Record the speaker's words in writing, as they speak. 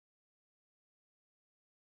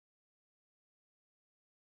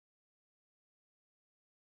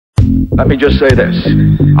Let me just say this.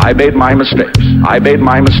 I made my mistakes. I made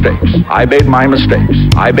my mistakes. I made my mistakes.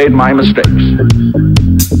 I made my mistakes.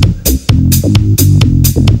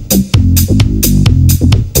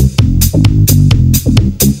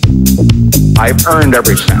 I've earned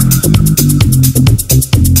every cent.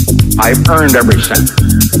 I've earned every cent.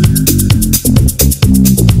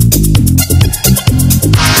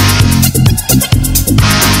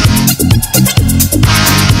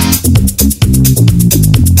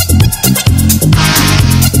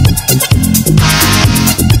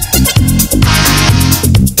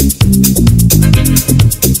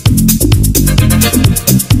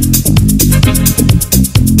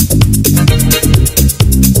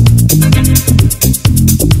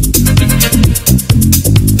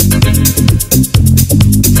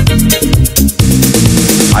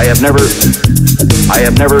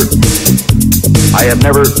 I have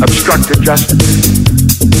never obstructed justice.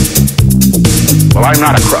 Well, I'm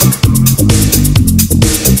not a crook.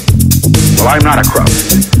 Well, I'm not a crook.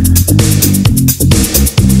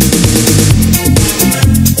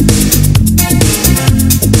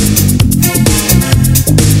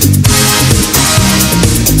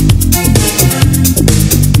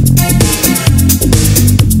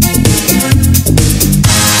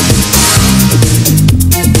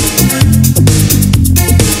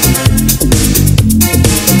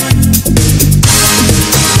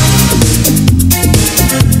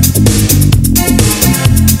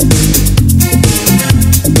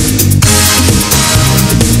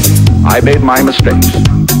 I made my mistakes.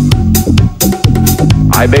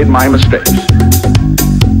 I made my mistakes.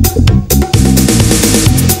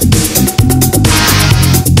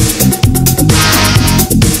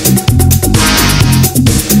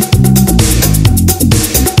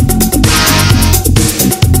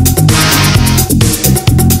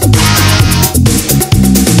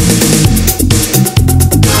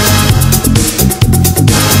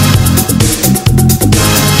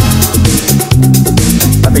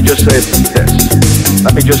 Let me just say this.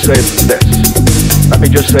 Let me just say this. Let me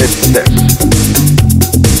just say this.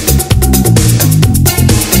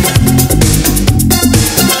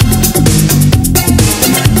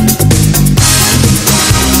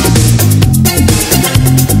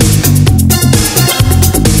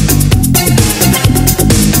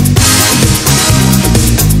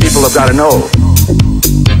 People have got to know.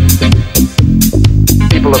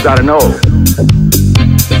 People have got to know.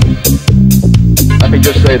 Let me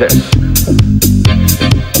just say this.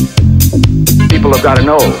 People have got to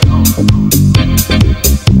know.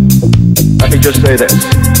 Let me just say this.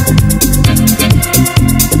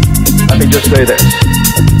 Let me just say this.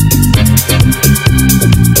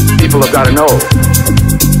 People have got to know.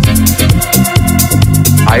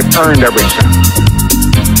 I've earned every cent.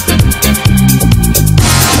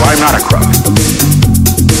 Well, I'm not a crook.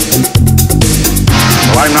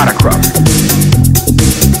 Well, I'm not a crook.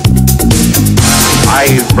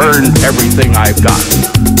 I've earned everything I've got.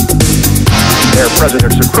 Their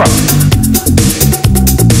president's a crook.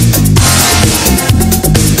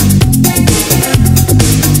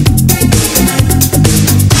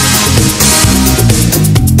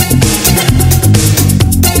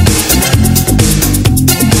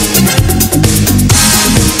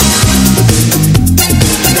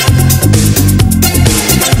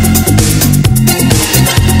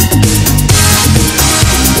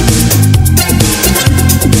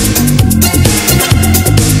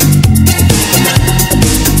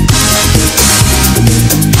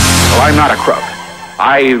 I'm not a crook.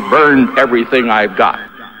 I've earned everything I've got.